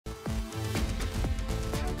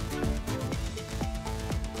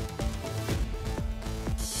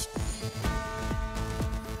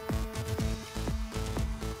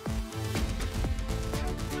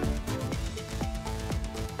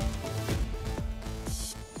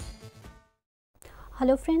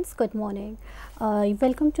Hello friends, good morning.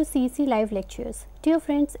 Welcome to CEC live lectures. Dear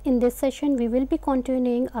friends, in this session we will be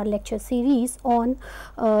continuing our lecture series on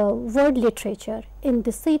world literature. In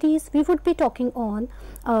this series we would be talking on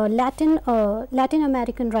Latin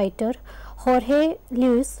American writer Jorge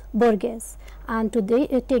Luis Borges. And today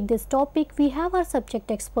take this topic we have our subject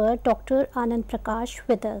expert Dr. Anand Prakash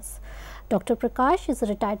with us. Dr. Prakash is a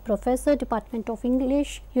retired professor, Department of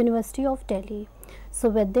English, University of Delhi. So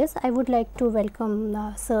with this, I would like to welcome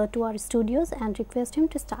Sir to our studios and request him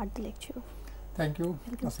to start the lecture. Thank you,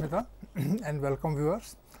 Asmita, and welcome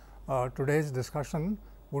viewers. Today's discussion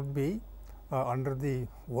would be under the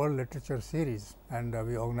World Literature series, and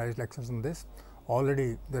we organized lectures on this.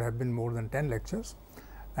 Already there have been more than 10 lectures,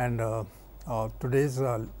 and today's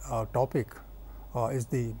topic is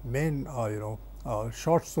the main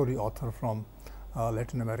short story author from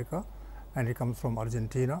Latin America, and he comes from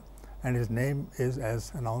Argentina, and his name is,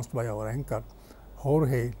 as announced by our anchor,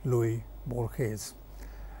 Jorge Luis Borges.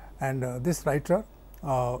 And this writer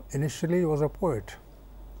initially was a poet.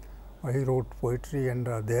 He wrote poetry, and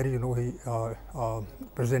there he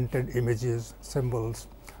presented images, symbols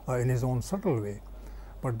in his own subtle way.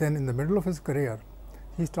 But then in the middle of his career,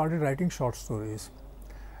 he started writing short stories,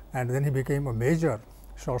 and then he became a major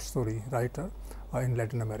short story writer in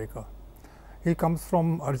Latin America. He comes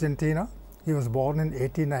from Argentina. He was born in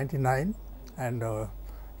 1899, and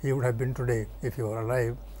he would have been today, if he were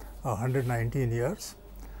alive, 119 years.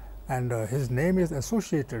 And his name is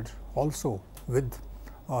associated also with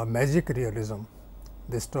magic realism.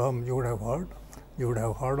 This term you would have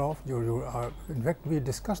heard, of. In fact, we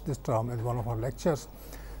discussed this term in one of our lectures.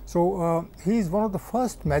 So he is one of the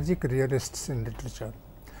first magic realists in literature.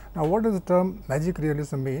 Now, what does the term magic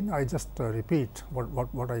realism mean? I just repeat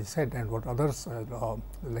what I said and what others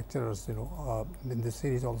lecturers in this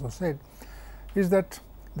series also said, is that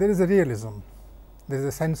there is a realism, there is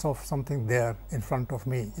a sense of something there in front of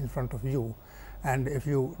me, in front of you, and if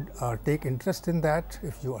you take interest in that,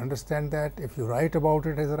 if you understand that, if you write about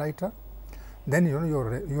it as a writer, then you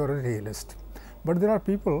are a realist. But there are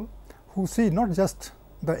people who see not just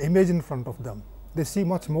the image in front of them, they see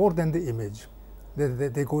much more than the image.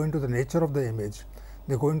 They go into the nature of the image,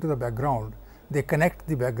 they go into the background, they connect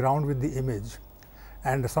the background with the image,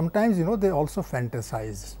 and sometimes they also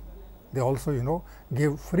fantasize. They also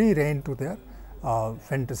give free rein to their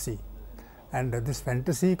fantasy, and this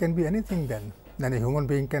fantasy can be anything. Then a human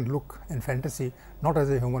being can look in fantasy not as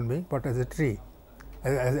a human being but as a tree,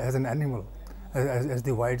 as an animal, as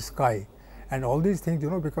the wide sky, and all these things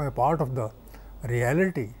become a part of the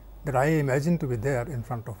reality that I imagine to be there in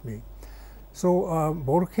front of me. So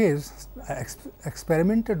Borges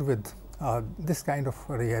experimented with this kind of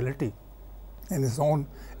reality in his own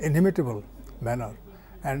inimitable manner,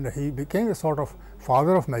 and he became a sort of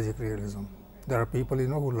father of magic realism. There are people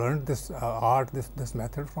who learned this art, this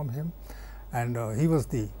method from him, and he was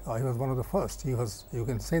one of the first. You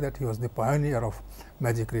can say that he was the pioneer of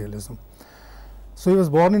magic realism. So he was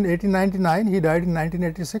born in 1899. He died in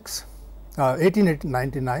 1886.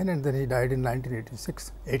 1899, and then he died in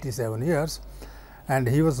 1986, 87 years, and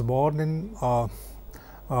he was born in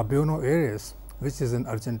Buenos Aires, which is in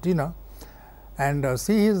Argentina. And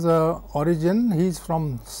see his origin, he is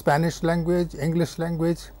from Spanish language, English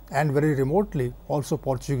language, and very remotely also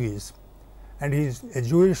Portuguese, and he is a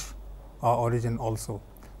Jewish origin also.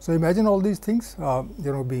 So imagine all these things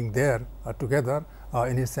being there together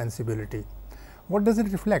in his sensibility. What does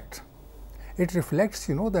it reflect? It reflects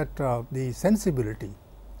that the sensibility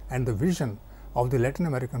and the vision of the Latin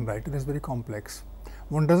American writer is very complex.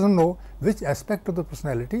 One doesn't know which aspect of the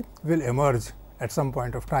personality will emerge at some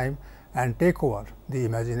point of time and take over the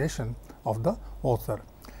imagination of the author.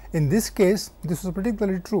 In this case, this is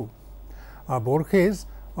particularly true. Borges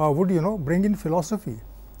would bring in philosophy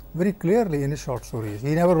very clearly in his short stories.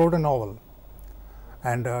 He never wrote a novel,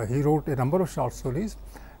 and he wrote a number of short stories,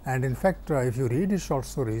 and in fact if you read his short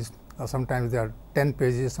stories, sometimes they are 10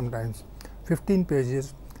 pages, sometimes 15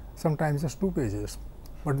 pages, sometimes just 2 pages.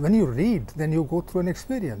 But when you read, then you go through an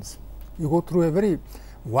experience. You go through a very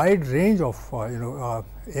wide range of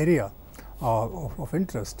area of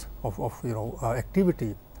interest, of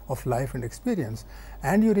activity, of life and experience,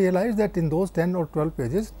 and you realize that in those 10 or 12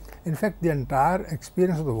 pages, in fact, the entire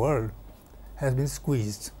experience of the world has been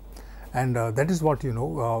squeezed. And that is what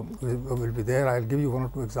will be there. I will give you 1 or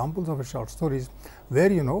 2 examples of his short stories where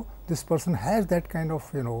this person has that kind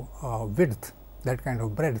of width, that kind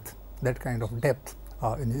of breadth, that kind of depth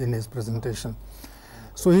in his presentation.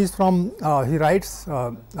 So he writes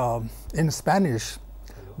in Spanish,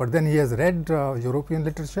 but then he has read European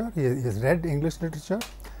literature, he has read English literature,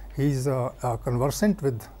 he is conversant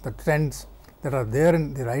with the trends that are there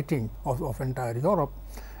in the writing of entire Europe.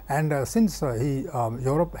 And since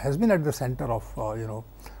Europe has been at the center of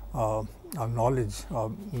knowledge,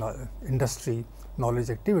 industry, knowledge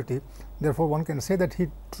activity, therefore one can say that he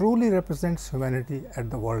truly represents humanity at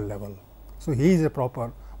the world level. So he is a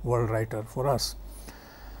proper world writer for us.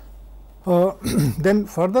 Then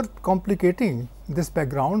further complicating this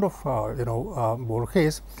background of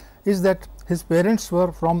Borges is that his parents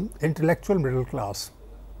were from intellectual middle class.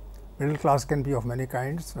 Middle class can be of many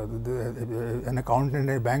kinds. An accountant in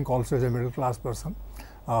a bank also is a middle class person,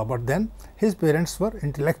 but then his parents were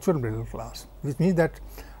intellectual middle class, which means that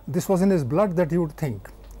this was in his blood, that he would think,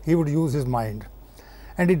 he would use his mind,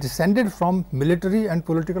 and he descended from military and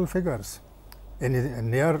political figures.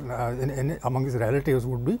 Among his relatives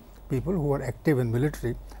would be people who are active in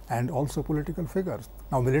military and also political figures.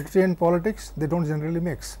 Now, military and politics, they don't generally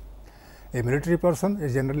mix. A military person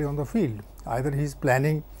is generally on the field, either he is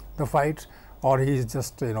planning the fight or he is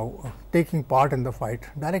just taking part in the fight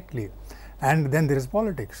directly. And then there is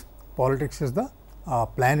politics. Politics is the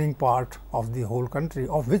planning part of the whole country,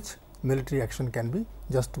 of which military action can be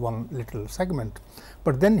just one little segment.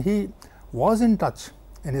 But then he was in touch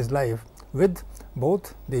in his life with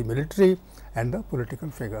both the military and the political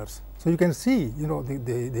figures. So you can see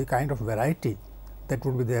the kind of variety that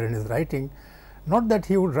would be there in his writing. Not that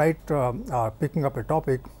he would write picking up a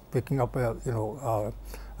topic, picking up an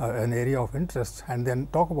area of interest and then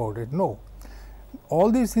talk about it. No, all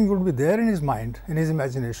these things would be there in his mind, in his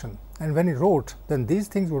imagination, and when he wrote, then these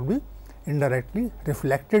things would be indirectly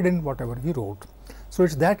reflected in whatever he wrote. So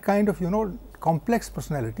it's that kind of complex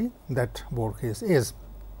personality that Borges is.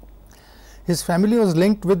 His family was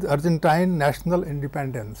linked with Argentine national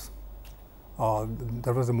independence.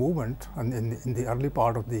 There was a movement in the early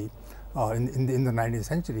part of the in the 19th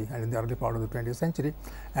century and in the early part of the 20th century,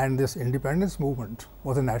 and this independence movement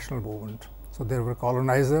was a national movement. So there were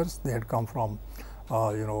colonizers, they had come from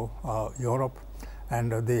Europe,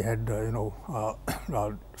 and they had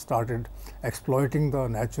started exploiting the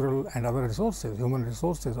natural and other resources, human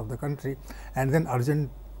resources of the country, and then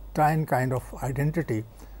Argentine kind of identity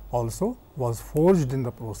also was forged in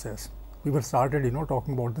the process. People started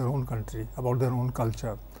talking about their own country, about their own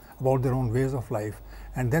culture, about their own ways of life,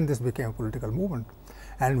 and then this became a political movement.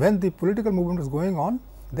 And when the political movement was going on,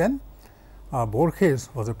 then Borges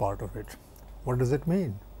was a part of it. What does it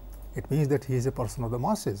mean? It means that he is a person of the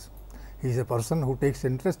masses. He is a person who takes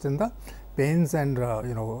interest in the pains and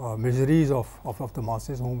miseries of the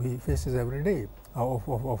masses whom he faces every day,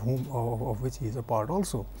 of which he is a part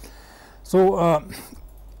also. So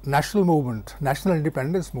national movement, national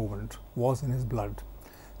independence movement was in his blood.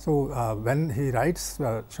 So when he writes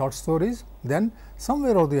short stories, then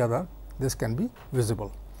somewhere or the other this can be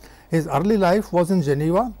visible. His early life was in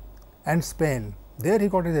Geneva and Spain. There he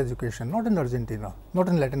got his education, not in Argentina, not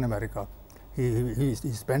in Latin America. He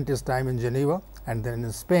spent his time in Geneva and then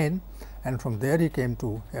in Spain, and from there he came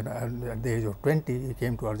to, at the age of 20, he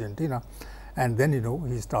came to Argentina, and then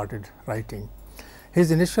he started writing.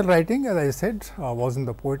 His initial writing, as I said, was in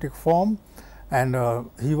the poetic form, and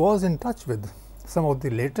he was in touch with some of the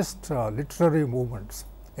latest literary movements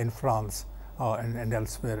in France and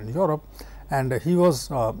elsewhere in Europe, and he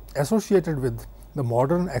was associated with the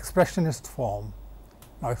modern expressionist form.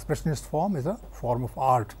 Now, expressionist form is a form of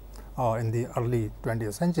art in the early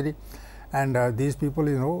 20th century, and these people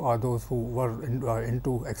are those who were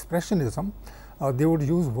into expressionism. They would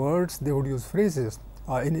use words, they would use phrases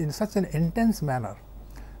in such an intense manner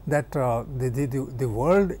that the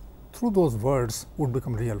world through those words would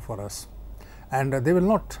become real for us, and they will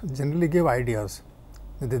not generally give ideas.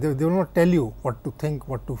 They will not tell you what to think,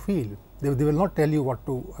 what to feel. They will not tell you what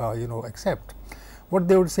to accept. What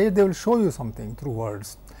they would say, they will show you something through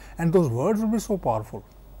words, and those words will be so powerful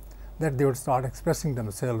that they would start expressing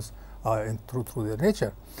themselves through their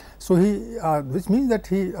nature. So which means that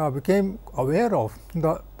he became aware of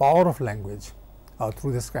the power of language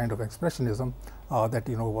through this kind of expressionism that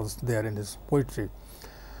was there in his poetry.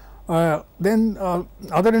 Then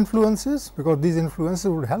other influences, because these influences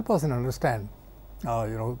would help us in understand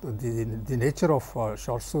the nature of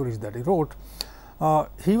short stories that he wrote.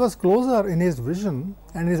 He was closer in his vision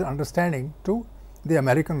and his understanding to the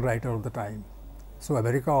American writer of the time. So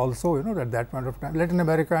America also, at that point of time, Latin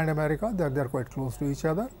America and America, they are quite close to each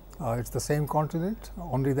other. It's the same continent,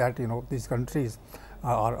 only that these countries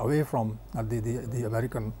are away from the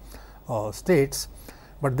American states.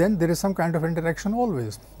 But then there is some kind of interaction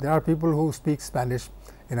always. There are people who speak Spanish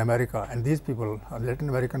in America, and these people, Latin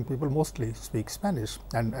American people, mostly speak Spanish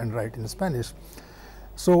and write in Spanish.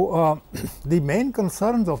 So the main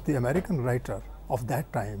concerns of the American writer of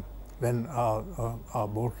that time when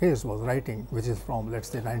Borges was writing, which is from, let's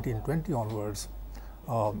say, 1920 onwards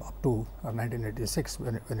up to 1986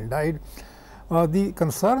 when he died, the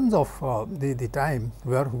concerns of the time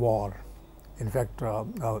were war. In fact,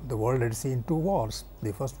 the world had seen two wars,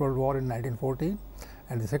 the First World War in 1914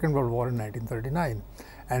 and the Second World War in 1939,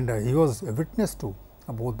 and he was a witness to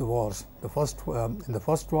both the wars. The first in the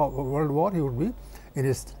First World War, he would be in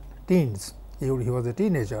his teens, he was a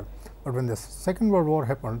teenager, but when the Second World War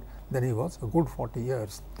happened, then he was a good 40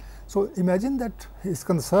 years. So imagine that his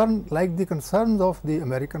concern, like the concerns of the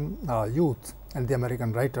American youth and the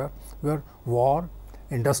American writer, were war,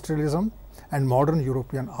 industrialism, and modern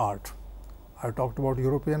European art. I talked about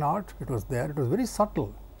European art. It was there. It was very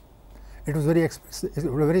subtle. It was very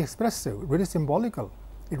expressive, very symbolical.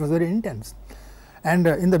 It was very intense. And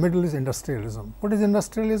in the middle is industrialism. What is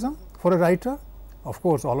industrialism for a writer? Of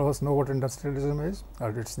course, all of us know what industrialism is.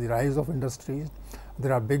 It's the rise of industries.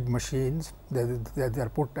 There are big machines. They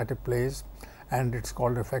are put at a place, and it's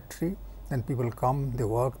called a factory. Then people come, they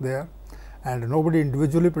work there, and nobody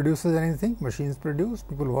individually produces anything. Machines produce.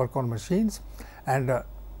 People work on machines, and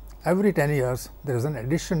every 10 years there is an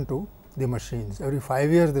addition to the machines. Every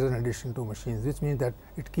 5 years there is an addition to machines, which means that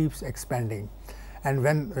it keeps expanding. And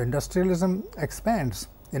when industrialism expands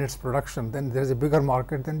in its production, then there is a bigger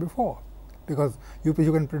market than before, because you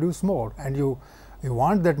can produce more, and you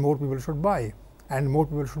want that more people should buy and more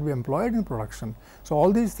people should be employed in production. So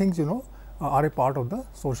all these things, are a part of the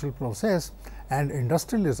social process, and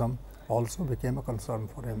industrialism also became a concern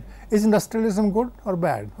for him. Is industrialism good or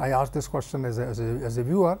bad? I asked this question as a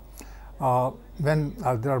viewer. When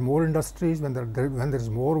there are more industries, when there is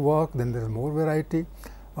more work, then there is more variety.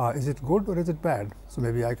 Is it good or is it bad? So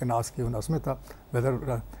maybe I can ask you, Asmita,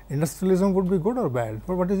 whether industrialism would be good or bad.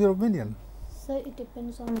 What is your opinion? So it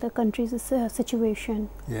depends on the country's situation.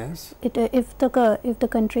 Yes. If the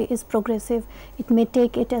country is progressive, it may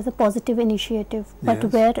take it as a positive initiative. But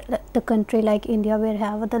Yes. where the country like India, where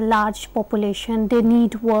have the large population, they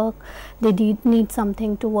need work, they need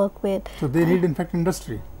something to work with. So they need, in fact,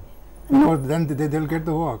 industry, because then they'll get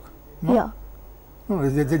the work. No? Yeah. No,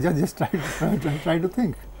 they just try to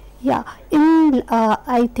think. Yeah,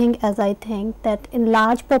 I think that in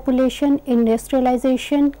large population,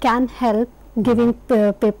 industrialization can help giving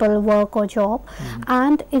people work or job,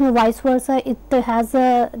 and in vice versa, it has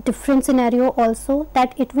a different scenario also,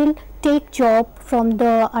 that it will take job from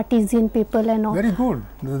the artisan people and all. Very good.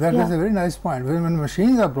 That is a very nice point. When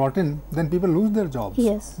machines are brought in, then people lose their jobs.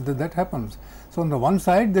 Yes. That happens. So on the one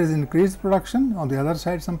side there is increased production, on the other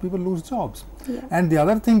side some people lose jobs. Yeah. And the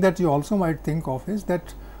other thing that you also might think of is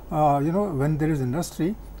that when there is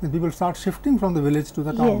industry, then people start shifting from the village to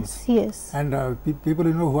the towns. Yes. And people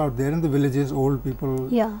who are there in the villages, old people,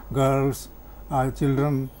 girls,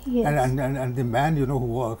 children, Yes. and the man who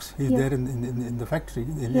works, he's there in the factory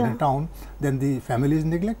in a town, then the family is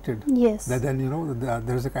neglected. Yes. Then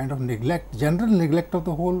there is a kind of neglect, general neglect of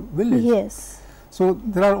the whole village. Yes. So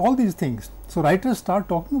there are all these things. So writers start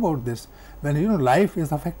talking about this when life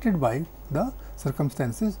is affected by the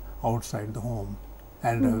circumstances outside the home.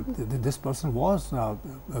 And this person was a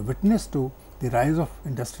witness to the rise of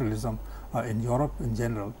industrialism in Europe in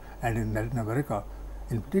general and in Latin America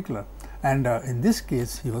in particular. And in this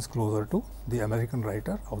case, he was closer to the American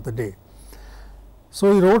writer of the day.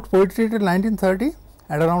 So he wrote poetry till 1930,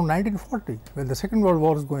 and around 1940, when the Second World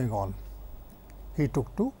War was going on, he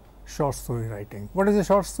took to short story writing. What is a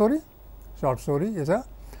short story? Short story is a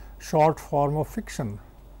short form of fiction,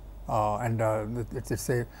 and it's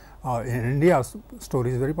a in India,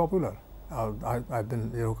 story is very popular. I've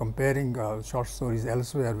been comparing short stories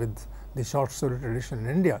elsewhere with the short story tradition in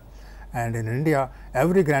India, and in India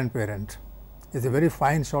every grandparent is a very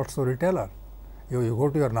fine short storyteller. You go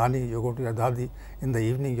to your nani, you go to your dadi in the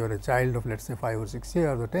evening. You are a child of, let's say, 5 or 6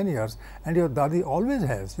 years or 10 years, and your dadi always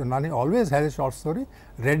has, your nani always has a short story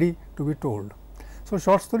ready to be told. So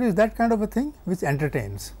short story is that kind of a thing which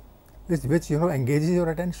entertains, which engages your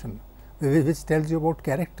attention, which tells you about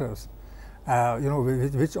characters,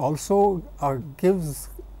 which also gives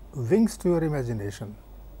wings to your imagination.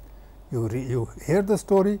 You hear the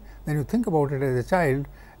story, then you think about it as a child,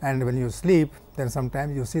 and when you sleep, then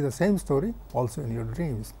sometimes you see the same story also in your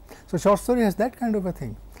dreams. So short story has that kind of a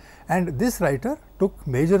thing, and this writer took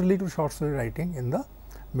majorly to short story writing in the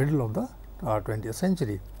middle of the 20th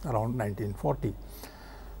century, around 1940.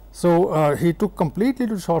 So he took completely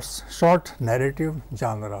to short narrative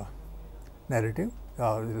genre. Narrative,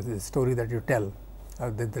 the story that you tell.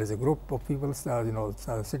 There is a group of people,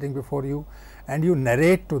 sitting before you, and you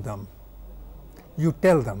narrate to them. You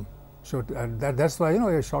tell them. So that's why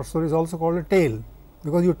a short story is also called a tale,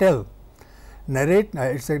 because you tell. narrate,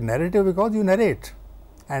 it's a narrative because you narrate,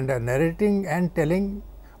 and narrating and telling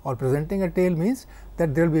or presenting a tale means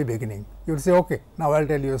that there will be a beginning. You will say, okay, now I will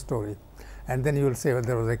tell you a story, and then you will say, well,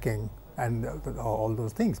 there was a king and all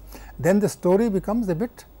those things. Then the story becomes a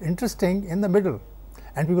bit interesting in the middle,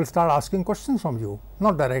 and people start asking questions from you,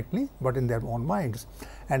 not directly, but in their own minds.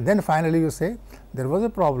 And then finally you say, there was a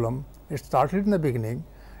problem, it started in the beginning,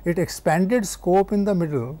 it expanded scope in the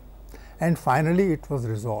middle, and finally it was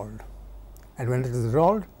resolved. And when it is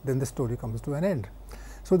resolved, then the story comes to an end.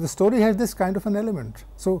 So the story has this kind of an element.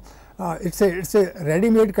 So it's a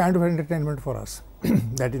ready-made kind of entertainment for us.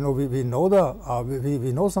 That we know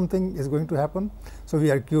we know something is going to happen, so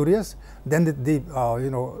we are curious. Then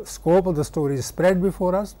the scope of the story is spread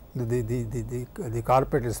before us. The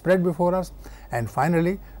carpet is spread before us, and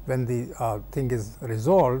finally, when the thing is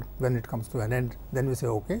resolved, when it comes to an end, then we say,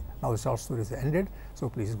 okay, now the short story is ended, so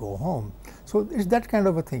please go home. So it's that kind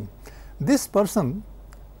of a thing. This person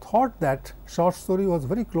thought that short story was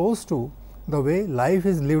very close to the way life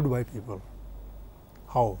is lived by people.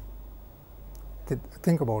 How?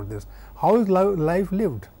 Think about this. How is life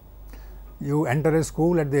lived? You enter a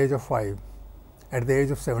school at the age of 5. At the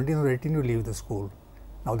age of 17 or 18, you leave the school.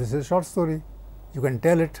 Now, this is a short story. You can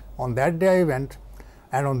tell it, on that day I went,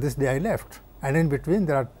 and on this day I left. And in between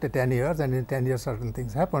there are 10 years, and in 10 years certain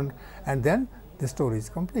things happened, and then the story is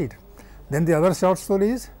complete. Then the other short story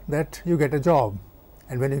is that you get a job,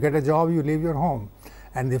 and when you get a job, you leave your home.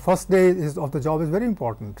 And the first day of the job is very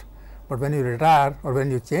important. But when you retire or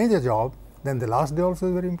when you change a job, then the last day also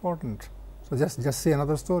is very important. So just see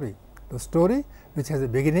another story. The story which has a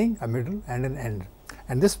beginning, a middle, and an end.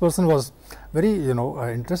 And this person was very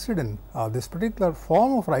interested in this particular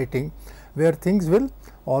form of writing, where things will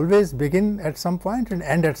always begin at some point and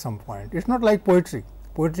end at some point. It's not like poetry.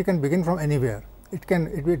 Poetry can begin from anywhere.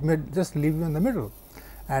 It may just leave you in the middle,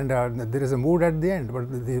 and there is a mood at the end,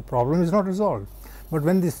 but the problem is not resolved. But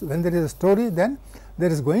when there is a story, then there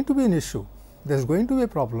is going to be an issue. There is going to be a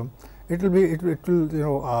problem. It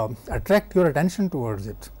will attract your attention towards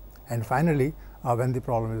it, and finally, when the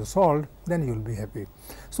problem is solved, then you will be happy.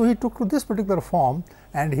 So he took to this particular form,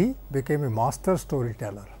 and he became a master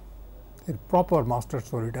storyteller, a proper master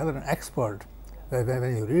storyteller, an expert.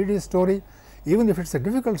 When you read his story, even if it's a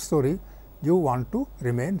difficult story, you want to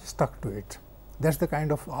remain stuck to it. That's the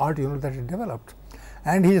kind of art that he developed.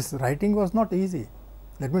 And his writing was not easy.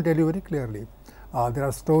 Let me tell you very clearly. There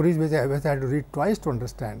are stories which I had to read twice to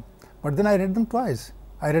understand. But then I read them twice.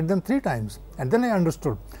 I read them 3 times, and then I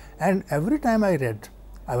understood. And every time I read,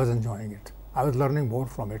 I was enjoying it. I was learning more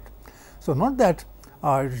from it. So not that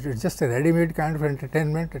it's just a ready-made kind of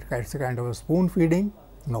entertainment. It's a kind of a spoon feeding.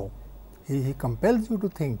 No, he compels you to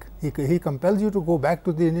think. He compels you to go back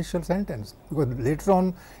to the initial sentence, because later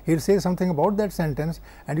on he'll say something about that sentence,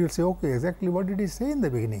 and you'll say, okay, exactly what did he say in the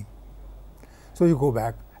beginning? So you go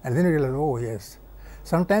back, and then you realize, oh yes.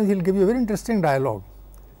 Sometimes he'll give you a very interesting dialogue,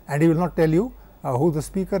 and he will not tell you who the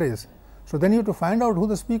speaker is. So then you have to find out who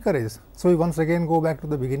the speaker is. So you once again go back to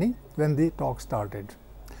the beginning when the talk started.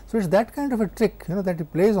 So it's that kind of a trick, that he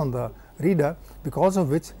plays on the reader, because of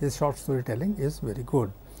which his short storytelling is very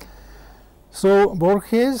good. So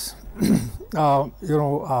Borges,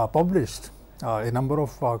 published a number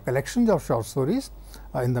of collections of short stories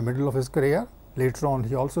in the middle of his career. Later on,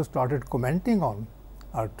 he also started commenting on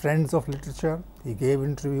trends of literature. He gave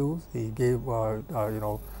interviews. He gave,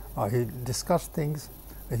 he discussed things.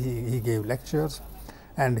 He gave lectures,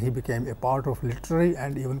 and he became a part of literary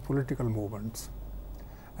and even political movements.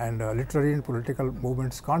 And literary and political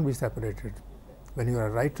movements can't be separated. When you are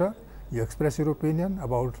a writer, you express your opinion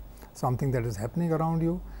about something that is happening around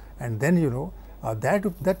you, and then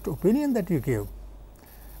that opinion that you give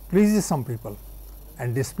pleases some people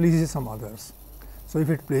and displeases some others. So if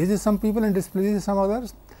it pleases some people and displeases some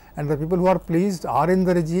others, and the people who are pleased are in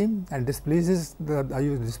the regime and displeases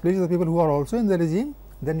the people who are also in the regime,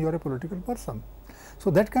 then you are a political person. So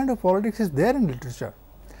that kind of politics is there in literature,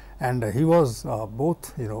 and he was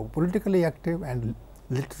both politically active and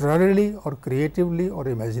literarily or creatively or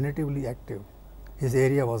imaginatively active. His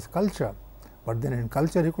area was culture, but then in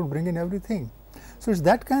culture he could bring in everything. So it's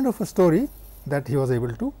that kind of a story that he was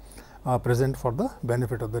able to present for the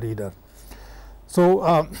benefit of the reader.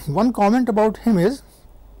 So one comment about him is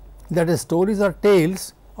that his stories are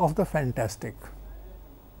tales of the fantastic.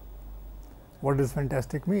 What does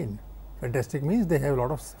fantastic mean? Fantastic means they have a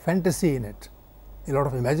lot of fantasy in it, a lot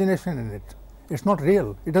of imagination in it. It's not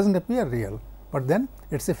real. It doesn't appear real, but then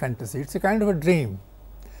it's a fantasy. It's a kind of a dream.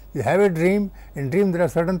 You have a dream. In dream there are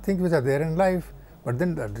certain things which are there in life, but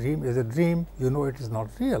then the dream is a dream. It is not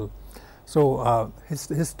real. So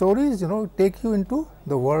his stories take you into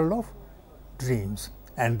the world of dreams,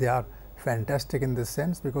 and they are fantastic in this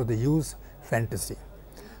sense because they use fantasy.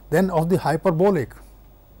 Then of the hyperbolic,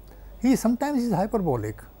 sometimes is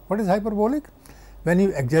hyperbolic. What is hyperbolic? When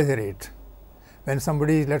you exaggerate. When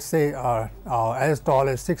somebody is, let's say, as tall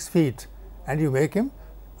as 6 feet, and you make him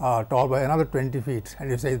tall by another 20 feet, and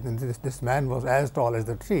you say this man was as tall as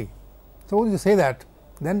the tree. So you say that,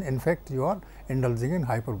 then in fact you are indulging in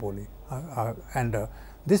hyperbole, and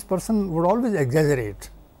this person would always exaggerate.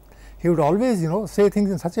 He would always, say things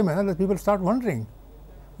in such a manner that people start wondering,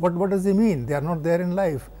 what does he mean? They are not there in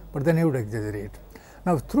life, but then he would exaggerate.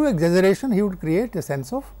 Now, through exaggeration, he would create a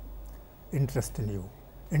sense of interest in you,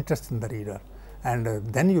 interest in the reader, and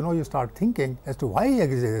then you start thinking as to why he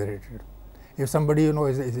exaggerated. If somebody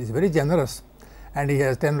is very generous and he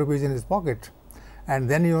has 10 rupees in his pocket, and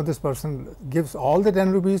then this person gives all the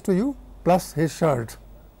 10 rupees to you plus his shirt,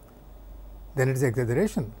 then it is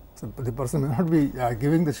exaggeration. So the person may not be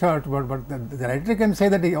giving the shirt, but the writer can say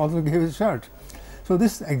that he also gave his shirt. So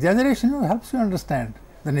this exaggeration helps you understand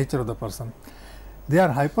the nature of the person. They are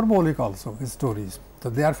hyperbolic also, his stories. So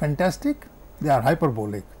they are fantastic, they are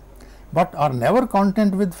hyperbolic, but are never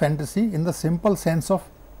content with fantasy in the simple sense of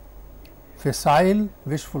facile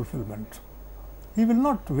wish fulfillment. He will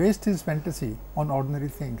not waste his fantasy on ordinary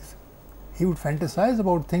things. He would fantasize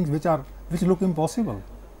about things which look impossible,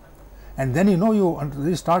 and then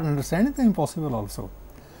you start understanding the impossible also.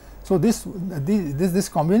 So this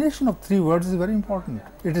combination of 3 words is very important.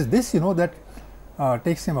 It is this that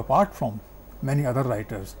takes him apart from many other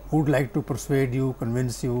writers who would like to persuade you,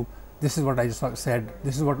 convince you. This is what I said.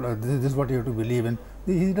 This is what you have to believe in.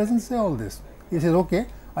 He doesn't say all this. He says, okay,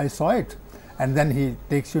 I saw it, and then he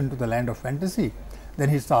takes you into the land of fantasy. Then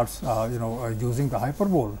he starts using the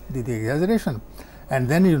hyperbole, the exaggeration, and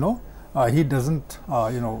then he doesn't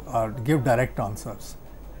give direct answers.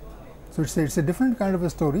 So it's a different kind of a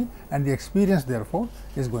story, and the experience therefore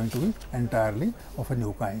is going to be entirely of a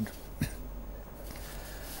new kind.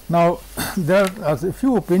 Now, there are a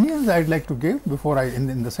few opinions I would like to give before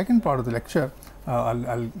in the second part of the lecture.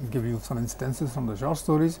 I'll give you some instances from the short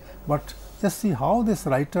stories, but just see how this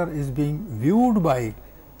writer is being viewed by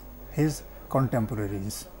his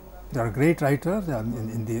contemporaries. There are great writers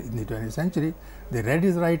in the 20th century. They read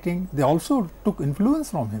his writing. They also took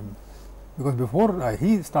influence from him, because before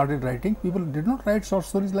he started writing, people did not write short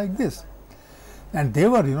stories like this, and they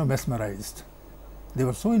were mesmerized. They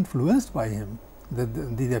were so influenced by him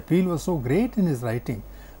that the appeal was so great in his writing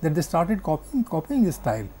that they started copying his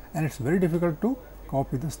style, and it's very difficult to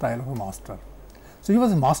copy the style of a master. So he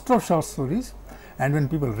was a master of short stories, and when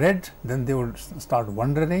people read, then they would start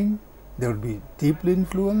wondering. They would be deeply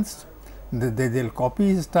influenced. They'll copy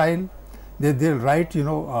his style. They'll write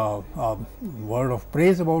word of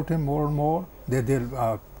praise about him more and more.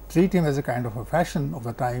 They'll treat him as a kind of a fashion of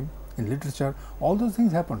the time in literature. All those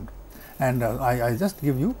things happened, and I just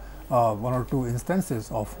give you 1 or 2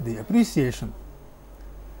 instances of the appreciation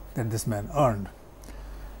that this man earned.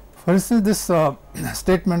 For instance, this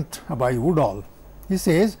statement by Woodall, he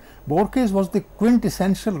says Borges was the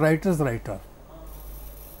quintessential writer's writer.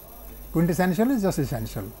 Quintessential is just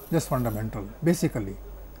essential, just fundamental, basically.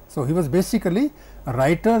 So he was basically a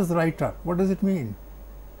writer's writer. What does it mean?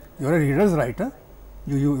 You are a reader's writer,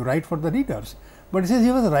 you write for the readers, but he says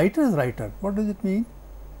he was a writer's writer. What does it mean?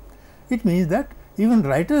 It means that even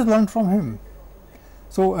writers learn from him.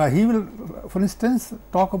 So he will, for instance,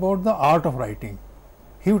 talk about the art of writing.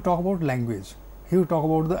 He will talk about language. He will talk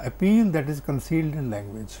about the appeal that is concealed in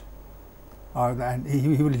language. And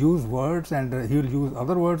he will use words, and he will use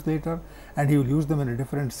other words later, and he will use them in a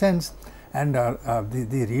different sense, and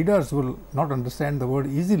the readers will not understand the word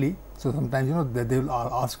easily. So sometimes they will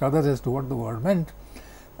ask others as to what the word meant,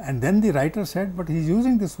 and then the writer said, but he is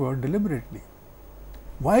using this word deliberately.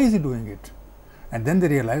 Why is he doing it? And then they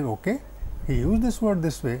realize, okay, he used this word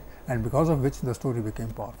this way, and because of which the story became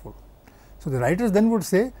powerful. So the writers then would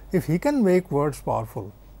say, if he can make words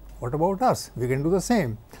powerful, what about us? We can do the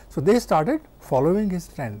same. So they started following his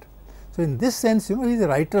trend. So in this sense, he is a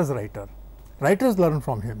writer's writer. Writers learn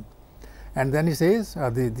from him. And then he says,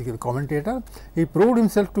 the commentator, he proved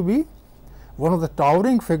himself to be one of the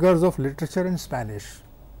towering figures of literature in Spanish.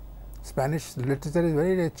 Spanish literature is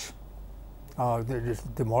very rich.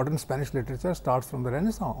 The modern Spanish literature starts from the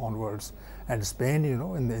Renaissance onwards, and Spain,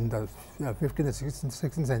 in the 15th and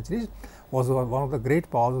 16th centuries, was one of the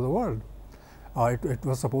great powers of the world. It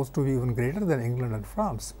was supposed to be even greater than England and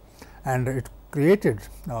France, and it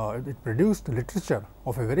produced literature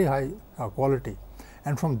of a very high quality,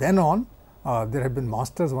 and from then on there have been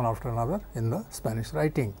masters one after another in the Spanish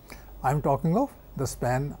writing. I am talking of the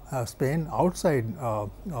Spain outside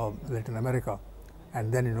Latin America,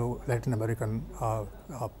 and then Latin American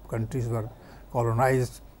countries were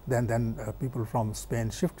colonized. Then people from Spain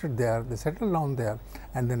shifted there, they settled down there,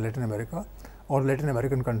 and then Latin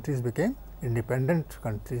American countries became independent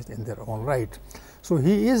countries in their own right. So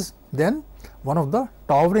he is then one of the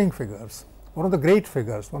towering figures, one of the great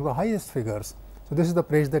figures, one of the highest figures. So this is the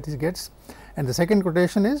praise that he gets. And the second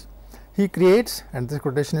quotation is, he creates, and this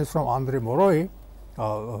quotation is from André Mauroy,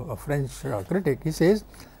 a French critic. He says,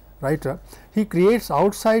 writer, he creates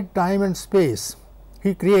outside time and space.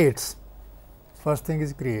 He creates. First thing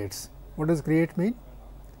is creates. What does create mean?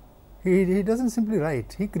 He doesn't simply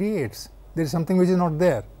write, he creates. There is something which is not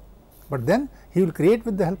there, but then he will create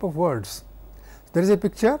with the help of words. There is a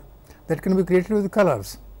picture that can be created with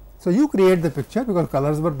colors. So you create the picture because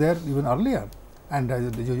colors were there even earlier, and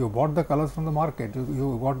you bought the colors from the market,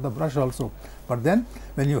 you got the brush also. But then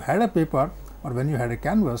when you had a paper or when you had a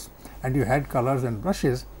canvas and you had colors and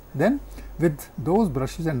brushes, then with those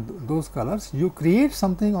brushes and those colors you create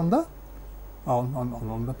something on the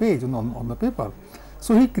page, on the paper.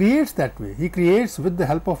 So he creates that way. He creates with the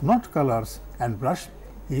help of not colors and brush,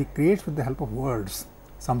 he creates with the help of words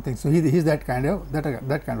something. So he is that kind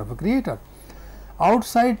of a creator.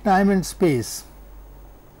 Outside time and space.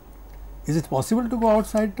 Is it possible to go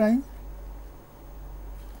outside time?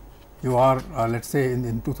 You are let us say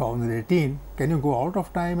in 2018, can you go out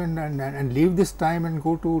of time and leave this time and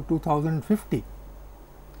go to 2050?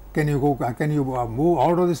 Can you move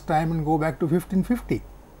out of this time and go back to 1550?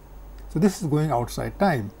 So this is going outside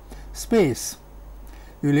time. Space.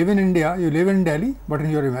 You live in India, you live in Delhi, but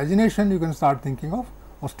in your imagination you can start thinking of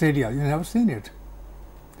Australia. You have never seen it,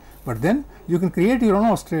 but then you can create your own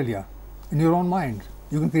Australia in your own mind.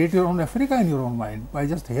 You can create your own Africa in your own mind by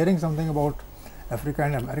just hearing something about Africa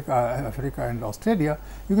and Africa and Australia.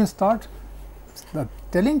 You can start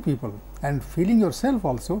telling people and feeling yourself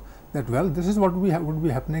also that, well, this is what would be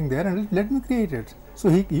happening there, and let me create it. So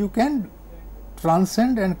you can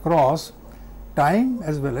transcend and cross time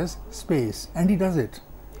as well as space, and he does it,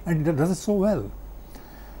 and he does it so well.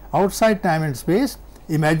 Outside time and space,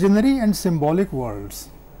 imaginary and symbolic worlds.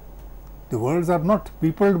 The worlds are not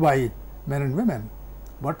peopled by men and women,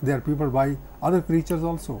 but they are peopled by other creatures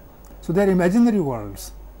also. So they are imaginary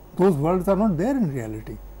worlds. Those worlds are not there in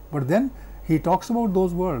reality, but then he talks about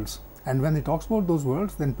those worlds, and when he talks about those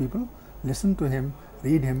worlds, then people listen to him,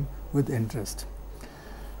 read him with interest.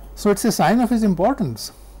 So it's a sign of his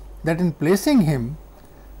importance that in placing him,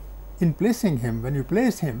 when you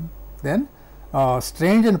place him, then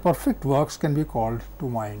strange and perfect works can be called to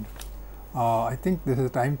mind. I think this is the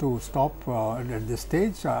time to stop at this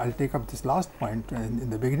stage. I'll take up this last point in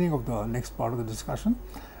the beginning of the next part of the discussion,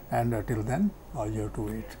 and till then you have to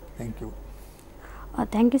wait. Thank you.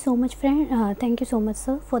 Thank you so much, friend. Thank you so much,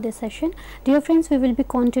 sir, for this session. Dear friends, we will be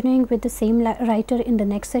continuing with the same writer in the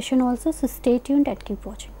next session also. So stay tuned and keep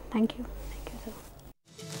watching. Thank you. Thank you, sir.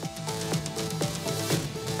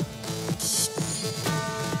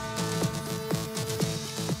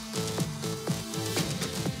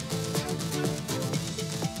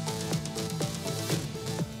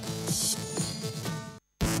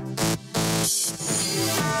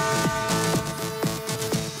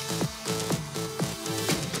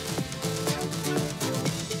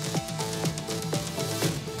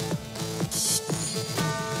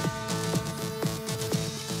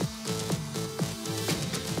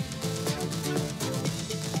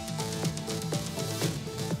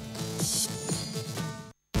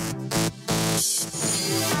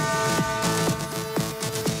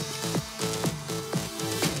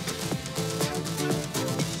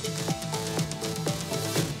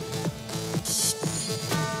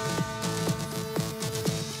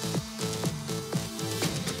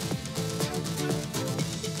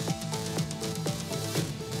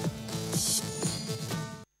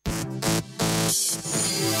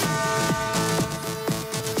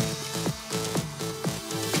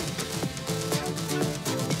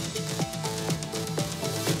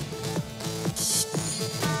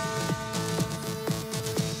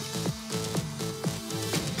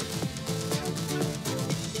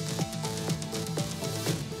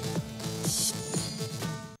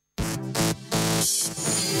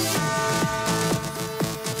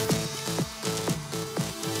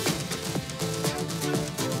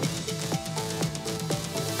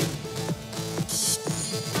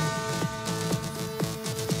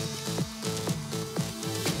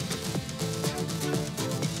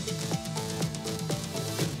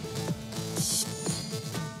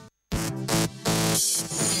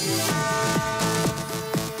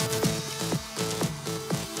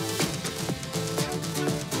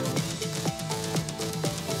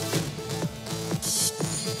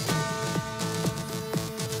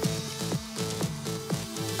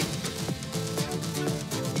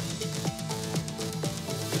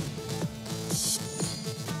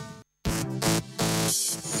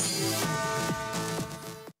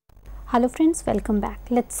 Hello friends, welcome back.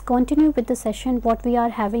 Let's continue with the session what we are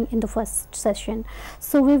having in the first session.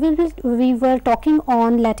 So we were talking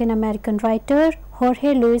on Latin American writer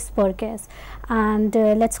Jorge Luis Borges, and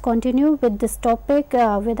let's continue with this topic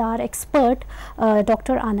with our expert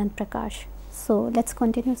Dr. Anand Prakash. So let's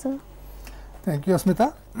continue, sir. Thank you,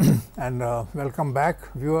 Asmita, and welcome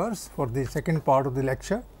back viewers for the second part of the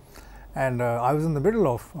lecture. And I was in the middle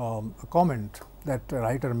of a comment that a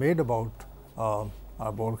writer made about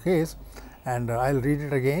Borges, and I'll read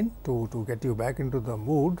it again to get you back into the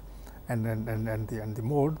mood and the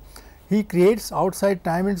mode. He creates outside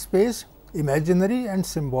time and space imaginary and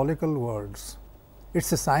symbolical words.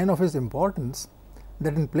 It's a sign of his importance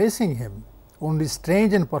that in placing him, only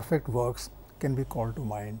strange and perfect works can be called to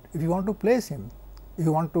mind. If you want to place him, if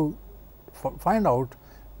you want to find out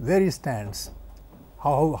where he stands,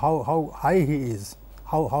 how high he is,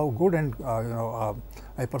 how good and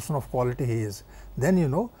a person of quality he is, then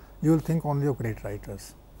you will think only of great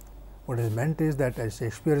writers. What is meant is that as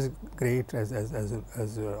Shakespeare is great, as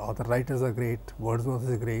other writers are great, Wordsworth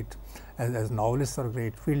is great, as novelists are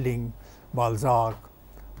great, Fielding, Balzac,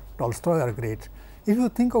 Tolstoy are great. If you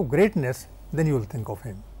think of greatness, then you will think of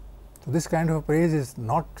him. So this kind of praise is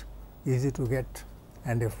not easy to get,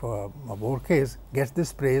 and if Borges gets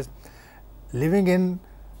this praise, living in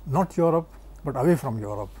not Europe but away from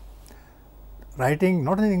Europe, writing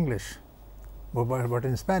not in English but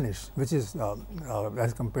in Spanish, which is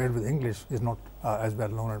as compared with English is not as well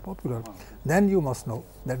known and popular, then you must know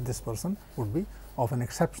that this person would be of an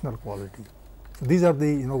exceptional quality. So these are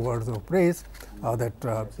the words of praise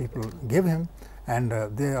that people give him, and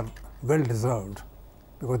they are well deserved,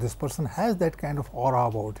 because this person has that kind of aura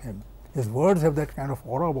about him. His words have that kind of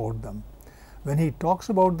aura about them. When he talks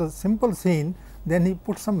about the simple scene, then he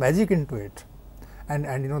puts some magic into it, and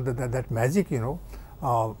that magic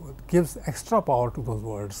gives extra power to those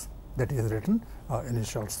words that he has written in his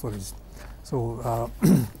short stories. So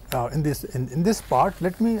in this part,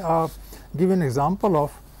 let me give an example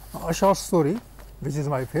of a short story which is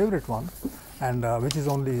my favorite one, and which is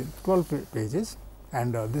only 12 pages,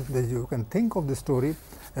 and you can think of the story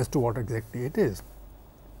as to what exactly it is.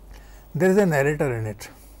 There is a narrator in it.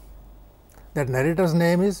 That narrator's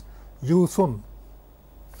name is Yu Sun.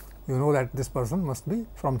 You know that this person must be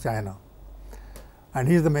from China, and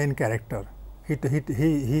he is the main character. He's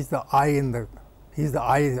the I in the, he's the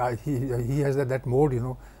I, he has that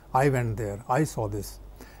mode, I went there, I saw this,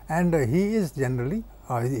 and he is generally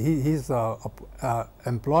he is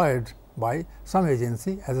employed by some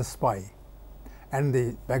agency as a spy, and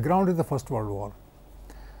the background is the First World War.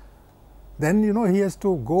 Then he has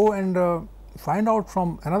to go and find out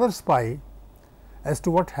from another spy as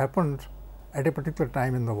to what happened at a particular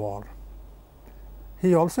time in the war.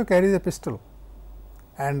 He also carries a pistol,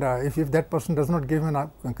 and if that person does not give him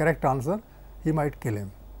a correct answer, he might kill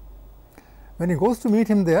him. When he goes to meet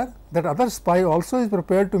him there, that other spy also is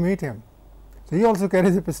prepared to meet him. So he also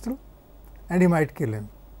carries a pistol, and he might kill him.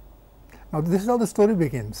 Now this is how the story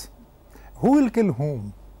begins. Who will kill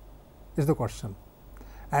whom is the question.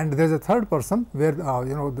 And there is a third person where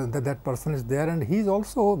that person is there, and he is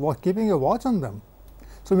also keeping a watch on them.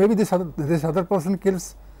 So maybe this other person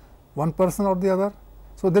kills one person or the other.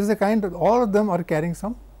 So there is a kind of, all of them are carrying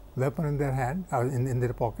some weapon in their hand, in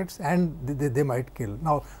their pockets, and they might kill.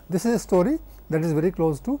 Now this is a story that is very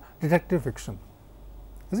close to detective fiction,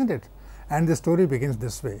 isn't it? And the story begins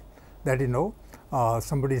this way, that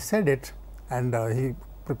somebody said it, and he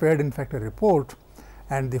prepared in fact a report,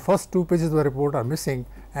 and the first 2 pages of the report are missing,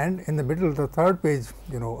 and in the middle the third page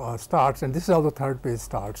starts, and this is how the third page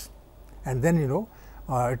starts. And then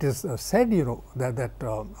it is said that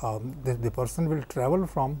the person will travel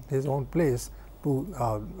from his own place to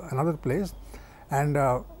another place, and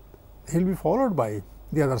he will be followed by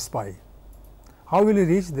the other spy. How will he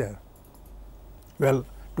reach there? Well,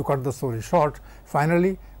 to cut the story short,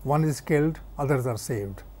 finally one is killed, others are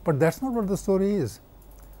saved. But that's not what the story is.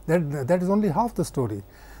 That is only half the story.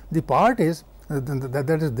 The part is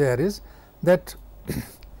that is there is that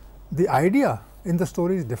the idea in the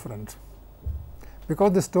story is different,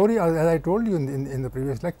 because the story, as I told you in the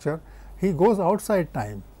previous lecture, he goes outside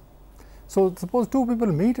time. So suppose 2 people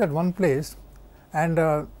meet at one place, and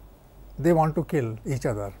they want to kill each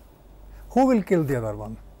other. Who will kill the other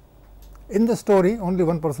one? In the story, only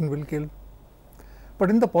one person will kill, but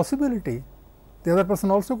in the possibility, the other person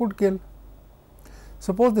also could kill.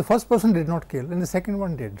 Suppose the first person did not kill and the second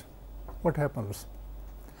one did. What happens?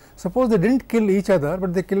 Suppose they didn't kill each other,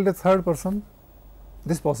 but they killed a third person.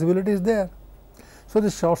 This possibility is there. So the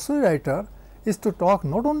short story writer is to talk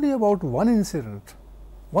not only about one incident,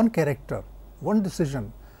 one character, one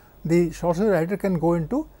decision. The short story writer can go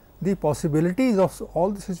into the possibilities of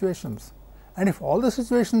all the situations, and if all the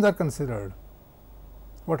situations are considered,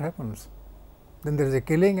 what happens? Then there is a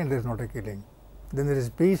killing and there is not a killing, then there is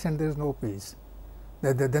peace and there is no peace,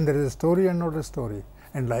 then there is a story and not a story,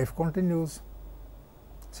 and life continues.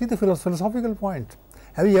 See the philosophical point.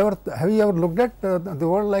 Have you ever looked at the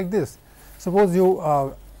world like this? Suppose you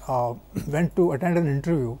went to attend an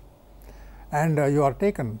interview and you are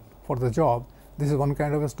taken for the job. This is one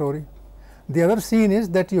kind of a story. The other scene is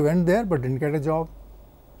that you went there but didn't get a job.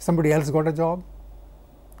 Somebody else got a job.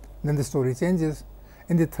 Then the story changes.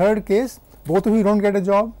 In the third case, both of you don't get a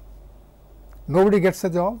job. Nobody gets a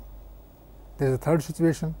job. There is a third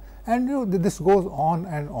situation, and this goes on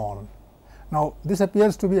and on. Now, this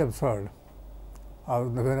appears to be absurd.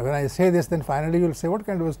 When I say this, then finally you will say, what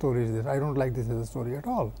kind of a story is this? I don't like this as a story at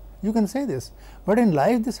all. You can say this, but in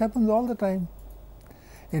life this happens all the time.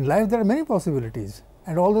 In life there are many possibilities,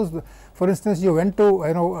 and all those, for instance, you went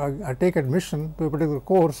to take admission to a particular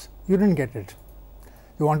course, you didn't get it.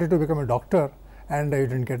 You wanted to become a doctor and you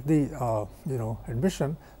didn't get the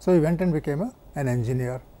admission, so you went and became an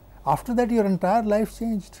engineer. After that your entire life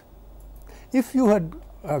changed. If you had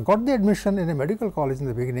got the admission in a medical college in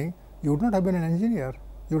the beginning, you would not have been an engineer,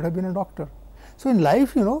 you would have been a doctor. So in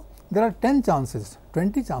life, there are 10 chances,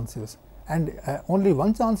 20 chances, and only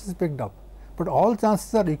one chance is picked up, but all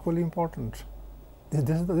chances are equally important.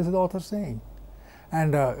 This is the author saying.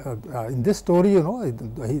 And in this story,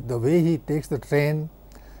 the way he takes the train,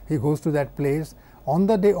 he goes to that place. On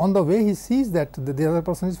the way, he sees that the other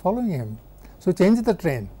person is following him, so he changes the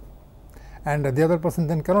train, and the other person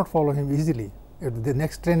then cannot follow him easily. If the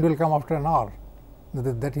next train will come after an hour,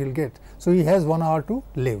 that he will get. So he has 1 hour to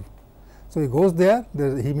live. So he goes there,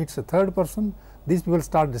 he meets a third person, these people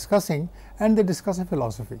start discussing, and they discuss a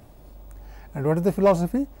philosophy. And what is the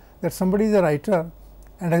philosophy? That somebody is a writer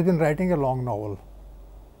and has been writing a long novel.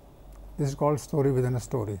 This is called story within a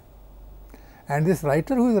story. And this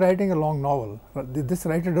writer who is writing a long novel, this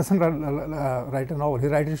writer doesn't write a novel, he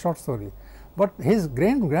writes a short story. But his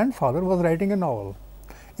grandfather was writing a novel.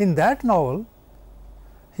 In that novel,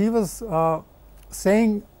 he was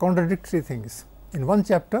saying contradictory things. In one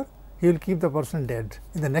chapter, he will keep the person dead.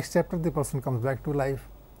 In the next chapter, the person comes back to life.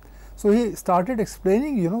 So he started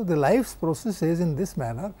explaining, the life's processes in this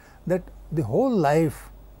manner, that the whole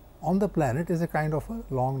life on the planet is a kind of a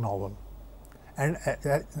long novel. And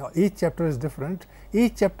each chapter is different.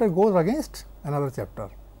 Each chapter goes against another chapter,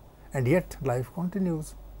 and yet life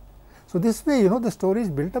continues. So this way, the story is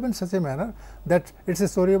built up in such a manner that it's a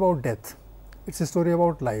story about death, it's a story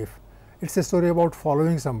about life, it's a story about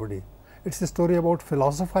following somebody, it's a story about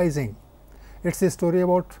philosophizing, it's a story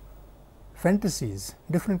about fantasies,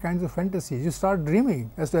 different kinds of fantasies. You start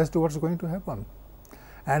dreaming as to what's going to happen.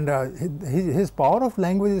 And his power of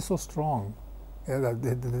language is so strong.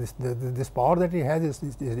 This power that he has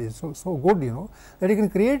is so good, that he can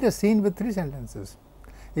create a scene with 3 sentences.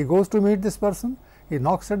 He goes to meet this person, he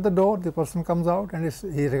knocks at the door, the person comes out, and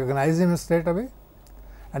he recognizes him straight away,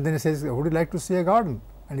 and then he says, would you like to see a garden?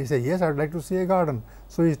 And he says, yes, I would like to see a garden.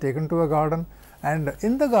 So he is taken to a garden, and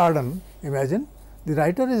in the garden, imagine, the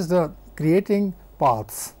writer is creating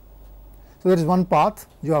paths. So there is one path,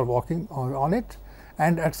 you are walking on it,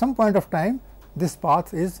 and at some point of time, this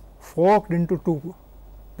path is forked into 2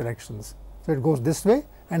 directions. So it goes this way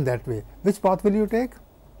and that way. Which path will you take?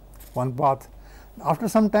 One path. After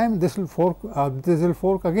some time, this will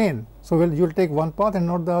fork again. So you will take one path and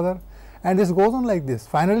not the other, and this goes on like this.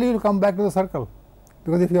 Finally, you will come back to the circle,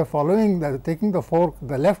 because if you are following taking the fork,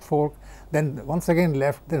 the left fork, then once again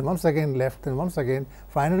left, then once again left, then once again,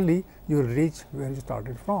 finally you will reach where you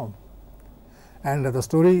started from. And the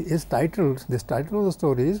story is titled, this title of the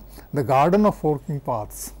story is The Garden of Forking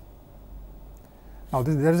Paths. Now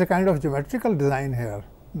there is a kind of geometrical design here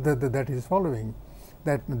that he is following,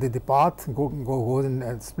 that the path goes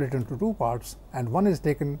and split into 2 parts, and one is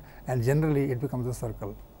taken, and generally it becomes a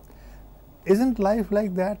circle. Isn't life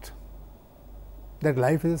like that? That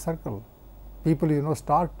life is a circle. People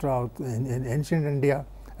start in ancient India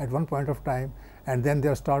at one point of time, and then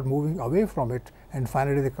they start moving away from it, and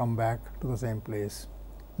finally they come back to the same place.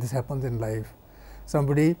 This happens in life.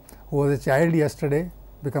 Somebody who was a child yesterday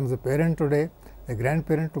becomes a parent today, a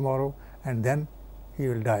grandparent tomorrow, and then he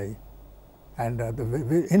will die. And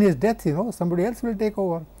in his death, somebody else will take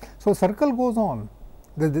over. So circle goes on.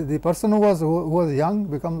 The person who was young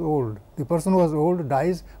becomes old. The person who was old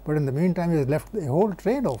dies, but in the meantime he has left a whole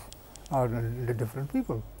train of different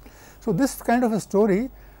people. So this kind of a story,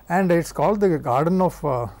 and it's called the Garden of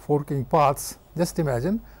Forking Paths. Just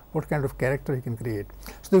imagine what kind of character he can create.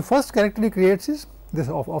 So the first character he creates is this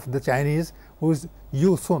of the Chinese, who is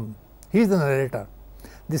Yu Sun. He is the narrator.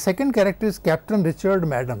 The second character is Captain Richard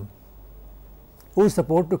Madden, who is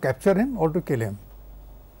supposed to capture him or to kill him,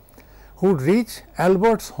 who would reach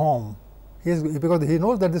Albert's home. Because he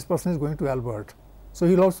knows that this person is going to Albert, so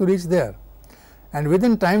he will also reach there, and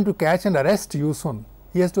within time to catch and arrest Yusun.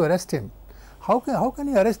 He has to arrest him. How can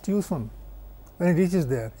he arrest Yusun when he reaches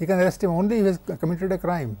there? He can arrest him only if he has committed a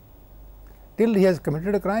crime. Till he has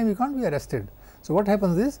committed a crime, he can't be arrested. So what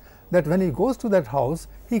happens is that when he goes to that house,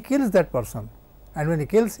 he kills that person, and when he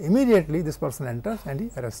kills, immediately this person enters and he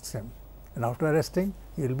arrests him, and after arresting,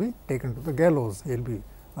 he will be taken to the gallows. He will be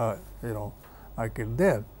killed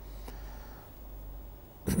there.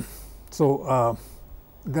 So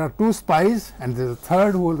there are two spies, and there is a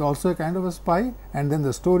third who is also a kind of a spy, and then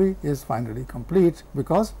the story is finally complete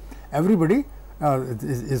because everybody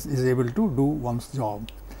is able to do one's job.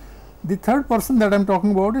 The third person that I am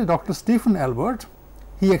talking about is Dr. Stephen Albert.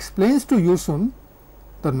 He explains to Yusun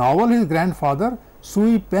the novel his grandfather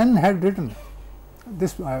Sui Pen had written.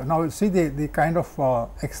 This now see the kind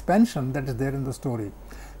of expansion that is there in the story.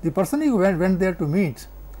 The person he went there to meet,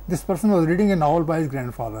 this person was reading a novel by his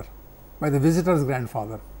grandfather, by the visitor's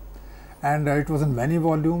grandfather, and it was in many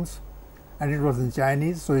volumes, and it was in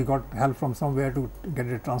Chinese, so he got help from somewhere to get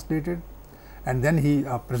it translated, and then he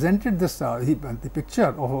presented this the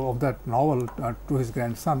picture of that novel to his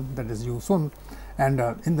grandson, that is Yusun, and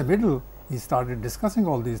in the middle he started discussing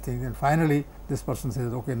all these things, and finally this person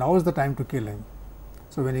says, okay, now is the time to kill him.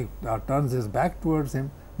 So when he turns his back towards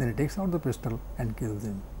him, then he takes out the pistol and kills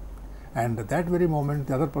him, and at that very moment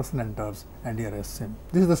the other person enters and he arrests him.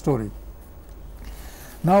 This is the story.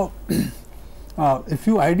 Now a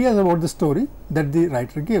few ideas about the story that the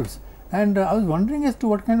writer gives, and I was wondering as to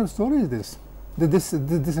what kind of story is this.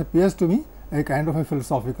 This appears to me a kind of a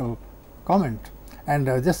philosophical comment, and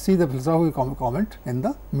just see the philosophical comment in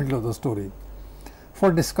the middle of the story.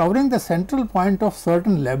 For discovering the central point of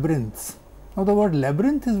certain labyrinths. Now the word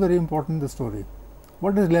labyrinth is very important in the story.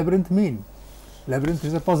 What does labyrinth mean? Labyrinth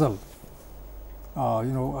is a puzzle.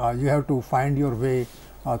 You have to find your way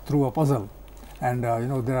through a puzzle, and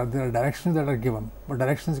there are directions that are given, but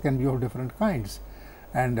directions can be of different kinds,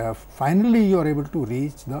 and finally you are able to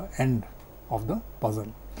reach the end of the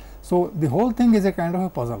puzzle. So the whole thing is a kind of a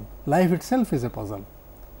puzzle. Life itself is a puzzle,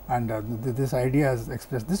 and this idea is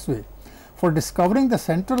expressed this way: for discovering the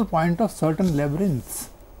central point of certain labyrinths.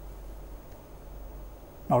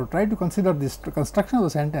 Now try to consider this construction of the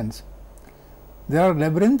sentence. There are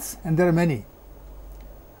labyrinths and there are many,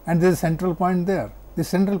 and there is a central point there. The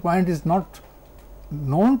central point is not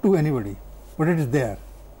known to anybody, but it is there.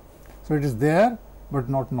 So it is there but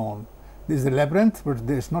not known. This is a labyrinth, but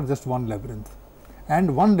there is not just one labyrinth,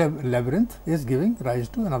 and one labyrinth is giving rise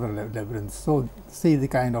to another labyrinth. So see the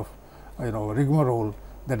kind of rigmarole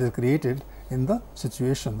that is created in the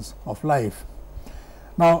situations of life.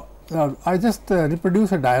 Now I just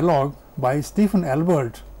reproduce a dialogue by Stephen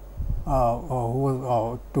Albert,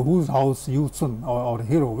 to whose house Yusun, our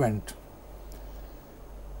hero, went.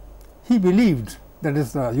 He believed, that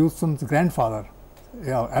is Yusun's grandfather.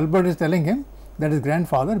 Albert is telling him that his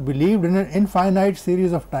grandfather believed in an infinite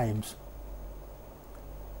series of times.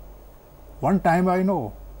 One time I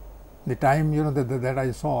know, the time that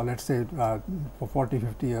I saw, let's say for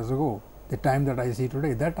 40-50 years ago, the time that I see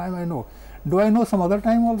today, that time I know. Do I know some other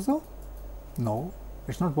time also? No,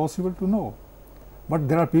 it is not possible to know, but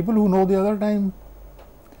there are people who know the other time.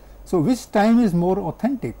 So which time is more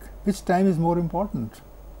authentic? Which time is more important?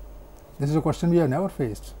 This is a question we have never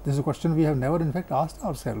faced. This is a question we have never in fact asked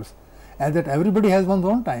ourselves, as that everybody has one's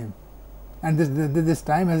own time, and this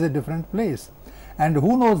time has a different place, and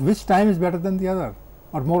who knows which time is better than the other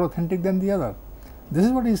or more authentic than the other. This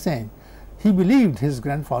is what he is saying. He believed, his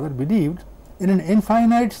grandfather believed, in an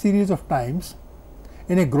infinite series of times,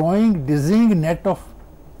 in a growing, dizzying net of,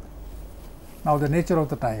 now the nature of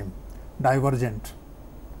the time, divergent.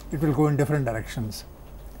 It will go in different directions,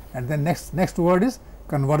 and then next word is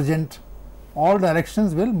convergent. All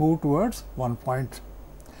directions will move towards one point,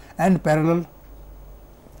 and parallel.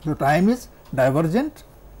 So time is divergent,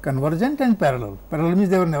 convergent, and parallel. Parallel means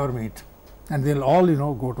they will never meet, and they will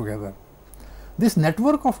all go together. This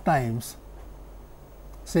network of times,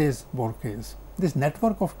 says Borges, this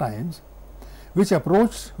network of times which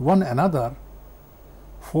approached one another,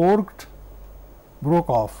 forked, broke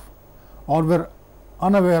off, or were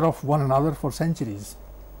unaware of one another for centuries.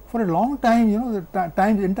 For a long time, the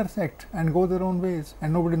times intersect and go their own ways,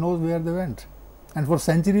 and nobody knows where they went, and for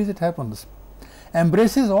centuries it happens.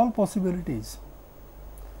 Embraces all possibilities.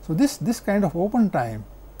 So this kind of open time,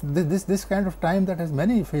 this kind of time that has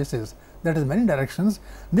many faces, that has many directions,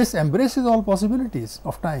 this embraces all possibilities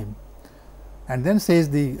of time, And then says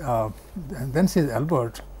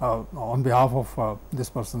Albert on behalf of this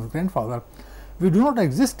person's grandfather, we do not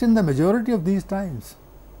exist in the majority of these times.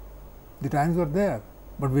 The times were there,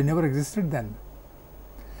 but we never existed then.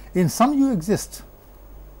 In some you exist,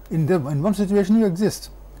 in one situation you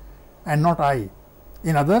exist and not I.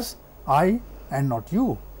 In others, I and not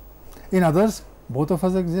you. In others, both of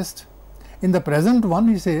us exist. In the present one,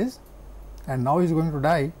 he says, and now he is going to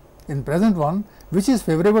die, in present one, which is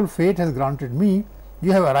favorable fate has granted me,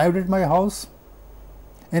 you have arrived at my house.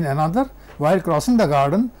 In another, while crossing the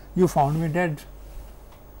garden, you found me dead.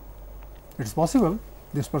 It is possible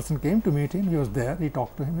this person came to meet him, he was there, he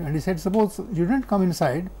talked to him, and he said, suppose you didn't come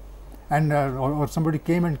inside and or somebody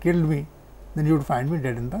came and killed me, then you would find me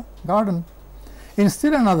dead in the garden. In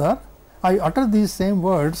still another, I utter these same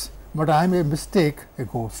words, but I am a mistake, a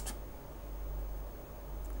ghost.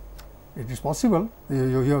 It is possible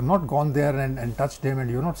you have not gone there and touched him, and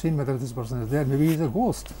you have not seen whether this person is there, maybe he is a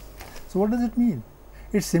ghost. So, what does it mean?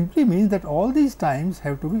 It simply means that all these times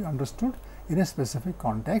have to be understood in a specific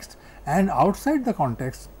context, and outside the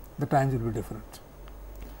context the times will be different.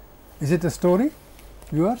 Is it a story,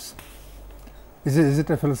 viewers? Is it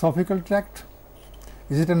a philosophical tract?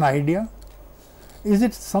 Is it an idea? Is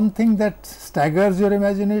it something that staggers your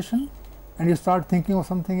imagination and you start thinking of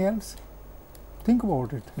something else? Think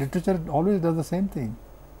about it. Literature always does the same thing.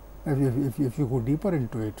 If you go deeper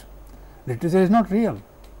into it, literature is not real.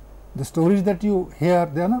 The stories that you hear,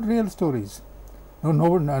 they are not real stories.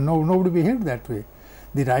 Nobody behaved that way.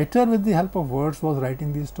 The writer, with the help of words, was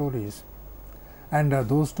writing these stories, and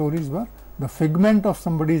those stories were the figment of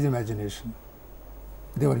somebody's imagination.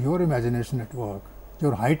 They were your imagination at work,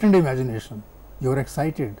 your heightened imagination. You were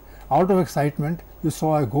excited. Out of excitement, you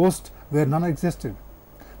saw a ghost where none existed.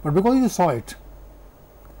 But because you saw it,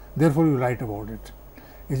 therefore you write about it.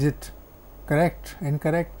 Is it correct,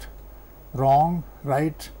 incorrect, wrong,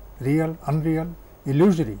 right, real, unreal,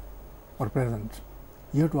 illusory, or present?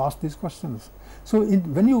 You have to ask these questions. So,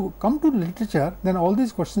 when you come to literature, then all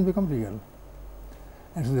these questions become real.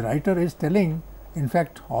 And so, the writer is telling, in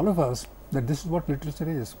fact, all of us that this is what literature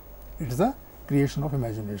is. It is a creation of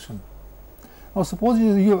imagination. Now, suppose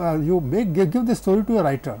you give this story to a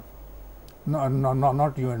writer,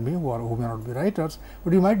 not you and me who may not be writers,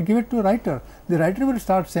 but you might give it to a writer. The writer will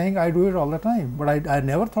start saying, I do it all the time, but I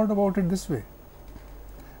never thought about it this way.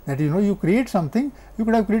 That you create something, you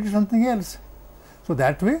could have created something else. So,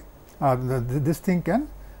 that way this thing can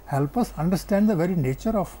help us understand the very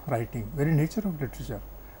nature of writing, very nature of literature.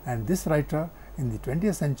 And this writer in the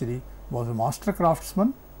 20th century was a master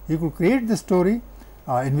craftsman. He could create the story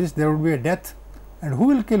in which there would be a death, and who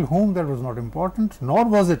will kill whom, that was not important, nor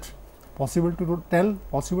was it possible to tell,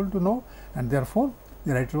 possible to know, and therefore,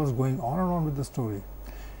 the writer was going on and on with the story.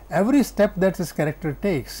 Every step that his character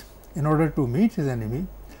takes in order to meet his enemy,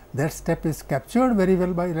 that step is captured very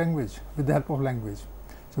well by language, with the help of language.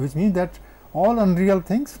 So, which means that all unreal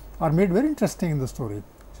things are made very interesting in the story.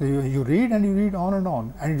 So, you read and you read on,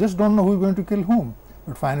 and you just do not know who is going to kill whom,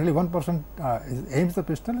 but finally, one person aims the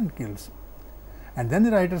pistol and kills. And then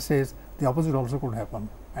the writer says the opposite also could happen,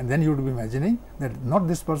 and then you would be imagining that not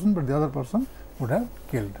this person, but the other person would have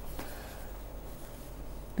killed.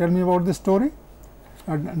 Tell me about this story.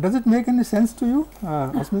 Does it make any sense to you,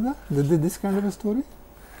 Asmita, this kind of a story?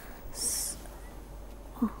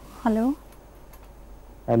 Hello.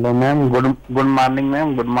 Hello, ma'am. Good morning,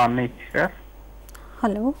 ma'am. Good morning, sir.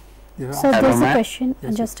 Hello. Yeah. So, Hello, there is a ma'am. question.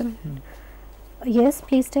 Yes, Just a minute. Yes,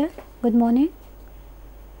 please tell. Good morning.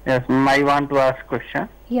 Yes, ma'am. I want to ask question.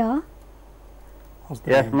 Yeah. How's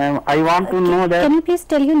the Yes, name? ma'am. I want to know that. Can you please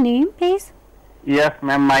tell your name, please? Yes,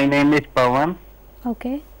 ma'am. My name is Pawan.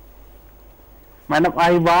 Okay. Madam,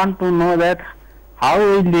 I want to know that how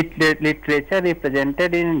is literature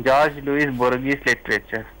represented in Jorge Luis Borges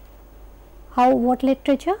literature? What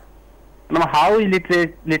literature? Madam, how is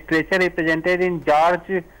literature represented in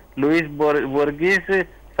Jorge Luis Borges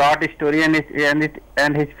short story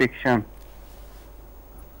and his fiction?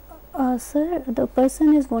 Sir, the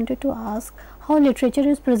person is wanted to ask how literature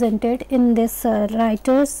is presented in this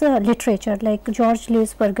writer's literature, like Jorge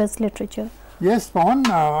Luis Borges literature. Yes, Pawan,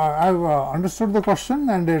 I have understood the question,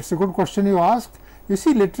 and it is a good question you asked. You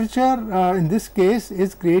see, literature in this case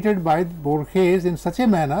is created by Borges in such a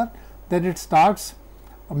manner that it starts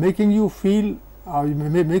making you feel,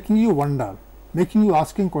 making you wonder, making you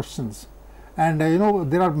asking questions, and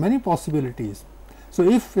there are many possibilities. So,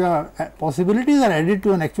 if possibilities are added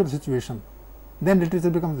to an actual situation, then literature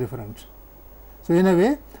becomes different. So, in a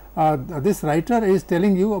way, this writer is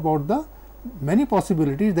telling you about the many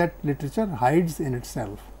possibilities that literature hides in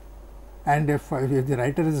itself. and if the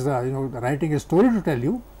writer is writing a story to tell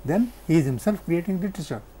you, then he is himself creating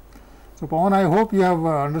literature. So, Pawan, I hope you have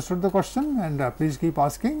understood the question, and please keep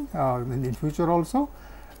asking in future also.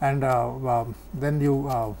 And then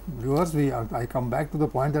you viewers, I come back to the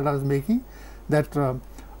point that I was making, that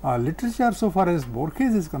literature, so far as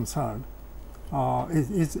Borges is concerned,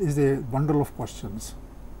 is a bundle of questions.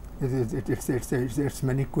 It's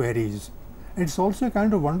many queries. It's also a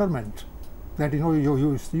kind of wonderment that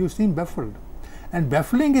you seem baffled, and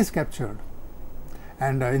baffling is captured.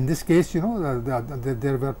 And in this case,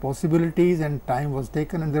 there were possibilities, and time was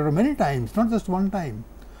taken, and there were many times, not just one time.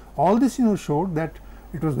 All this showed that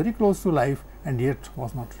it was very close to life and yet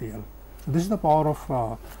was not real. So this is the power of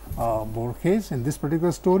Borges in this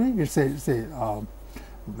particular story. It's a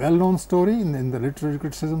well-known story in the literary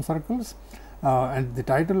criticism circles, and the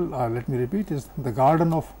title, let me repeat, is The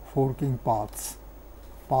Garden of Forking Paths.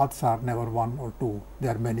 Paths are never one or two, they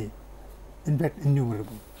are many, in fact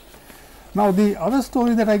innumerable. Now, the other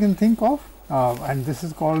story that I can think of, and this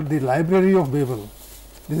is called The Library of Babel.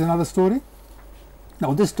 This is another story.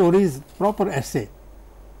 Now, this story is proper essay.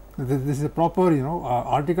 This is a proper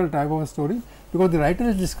article type of a story, because the writer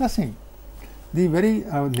is discussing the very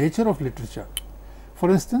nature of literature. For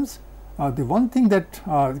instance, the one thing that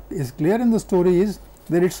is clear in the story is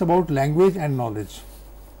that it's about language and knowledge.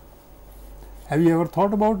 Have you ever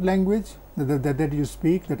thought about language that you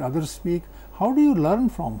speak, that others speak? How do you learn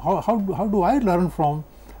from? How do I learn from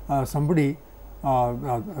somebody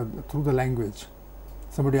through the language?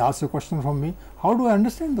 Somebody asks a question from me. How do I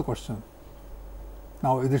understand the question?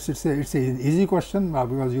 Now, it's an easy question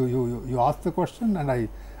because you ask the question, and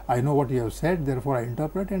I know what you have said. Therefore, I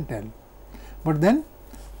interpret and tell. But then,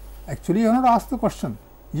 actually, you have not asked the question.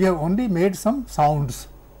 You have only made some sounds,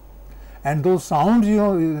 and those sounds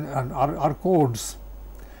are codes,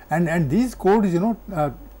 and these codes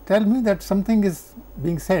tell me that something is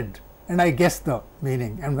being said, and I guess the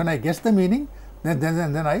meaning, and when I guess the meaning,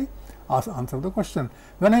 then I answer the question.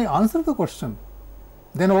 When I answer the question,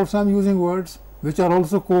 then also I am using words which are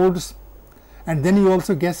also codes, and then you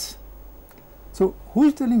also guess. So, who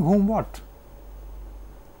is telling whom what?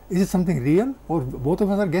 Is it something real, or both of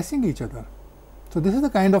us are guessing each other? So, this is the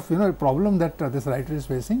kind of problem that this writer is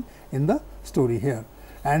facing in the story here,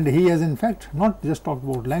 and he has in fact not just talked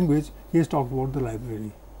about language, he has talked about the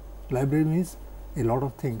library. Library means a lot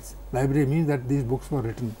of things. Library means that these books were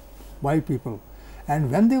written by people, and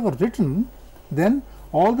when they were written, then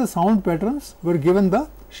all the sound patterns were given the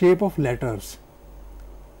shape of letters,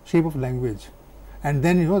 shape of language, and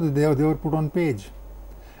then they were put on page,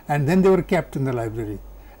 and then they were kept in the library,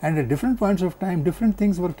 and at different points of time different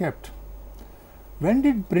things were kept. When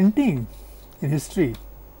did printing in history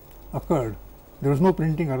occurred? There was no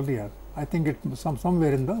printing earlier. I think it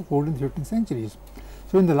somewhere in the 14th, 15th centuries.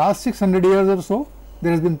 So, in the last 600 years or so,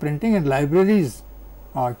 there has been printing, and libraries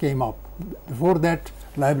came up. Before that,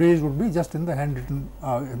 libraries would be just in the handwritten,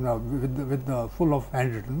 with the full of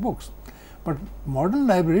handwritten books. But modern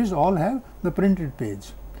libraries all have the printed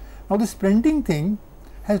page. Now, this printing thing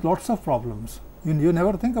has lots of problems. You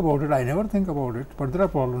never think about it, I never think about it, but there are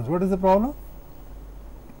problems. What is the problem?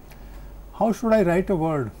 How should I write a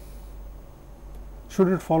word? Should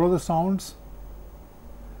it follow the sounds?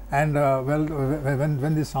 And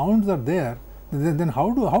when the sounds are there, then how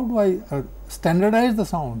do I standardize the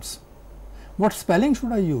sounds? What spelling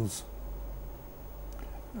should I use?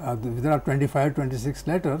 There are 25, 26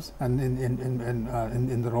 letters, and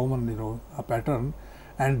in the Roman pattern,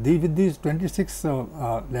 and with these 26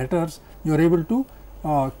 letters, you are able to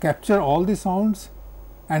capture all the sounds,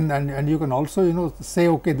 and you can also say,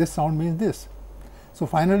 okay, this sound means this. So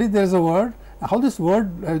finally, there is a word. How this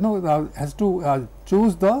word has to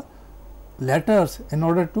choose the letters in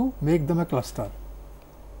order to make them a cluster,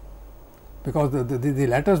 because the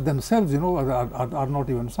letters themselves are not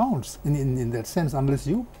even sounds in that sense, unless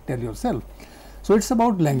you tell yourself. So, it is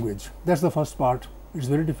about language. That is the first part. It is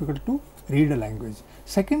very difficult to read a language.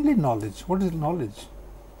 Secondly, knowledge. What is knowledge?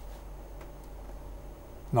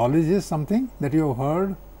 Knowledge is something that you have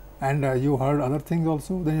heard, and you heard other things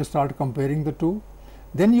also. Then you start comparing the two.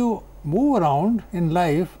 Then you move around in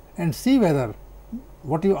life and see whether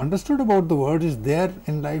what you understood about the word is there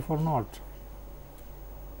in life or not.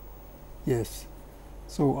 Yes.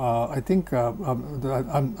 So, I think I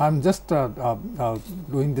am just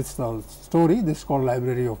doing this story. This is called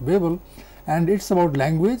Library of Babel, and it is about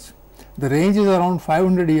language. The range is around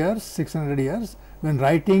 500 years, 600 years, when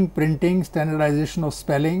writing, printing, standardization of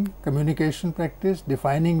spelling, communication practice,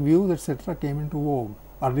 defining views, etc. came into vogue.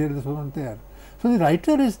 Earlier this was not there. So, the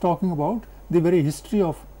writer is talking about the very history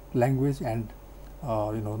of language and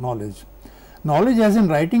knowledge. Knowledge as in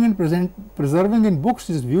writing and preserving in books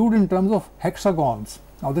is viewed in terms of hexagons.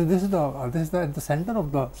 Now, this is at the center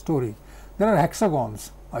of the story. There are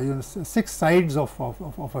hexagons, 6 sides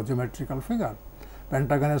of a geometrical figure.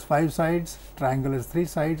 Pentagon has 5 sides, triangle has 3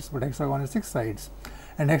 sides, but hexagon has 6 sides.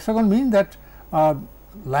 And hexagon means that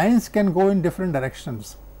lines can go in different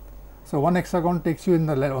directions. So, one hexagon takes you on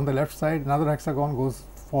the left side, another hexagon goes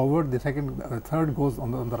forward, the third goes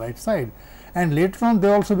on the right side, and later on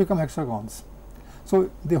they also become hexagons.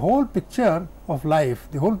 So, the whole picture of life,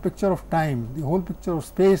 the whole picture of time, the whole picture of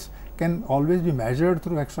space can always be measured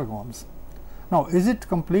through hexagons. Now, is it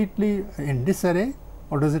completely in disarray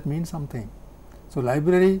or does it mean something? So,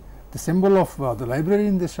 library, the symbol of the library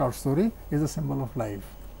in this short story is a symbol of life.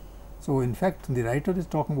 So, in fact, the writer is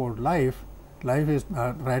talking about life. Writer is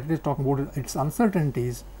talking about its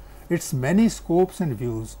uncertainties, its many scopes and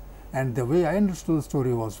views, and the way I understood the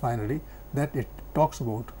story was finally that it talks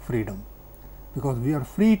about freedom, because we are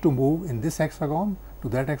free to move in this hexagon to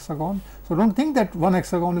that hexagon. So, do not think that one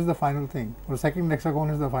hexagon is the final thing or second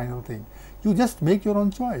hexagon is the final thing. You just make your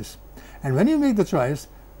own choice, and when you make the choice,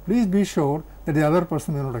 please be sure that the other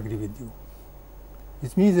person may not agree with you.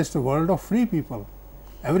 Which means it is a world of free people.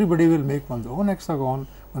 Everybody will make one's own hexagon,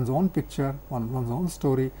 one's own picture, one's own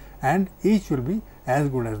story, and each will be as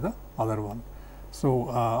good as the other one. So,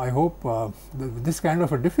 I hope this kind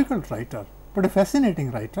of a difficult writer, but a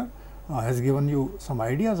fascinating writer, has given you some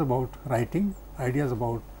ideas about writing, ideas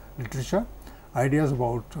about literature, ideas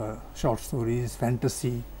about short stories,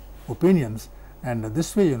 fantasy, opinions, and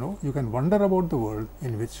this way you can wonder about the world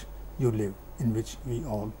in which you live, in which we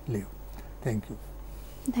all live. Thank you.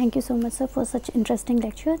 Thank you so much, sir, for such interesting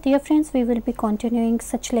lecture. Dear friends, we will be continuing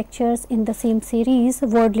such lectures in the same series,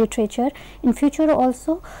 word literature, in future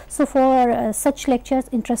also. So, for such lectures,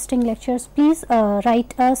 interesting lectures, please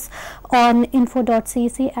write us on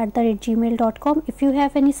info.cec@gmail.com if you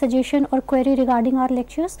have any suggestion or query regarding our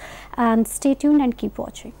lectures, and stay tuned and keep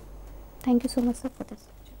watching. Thank you so much, sir, for this.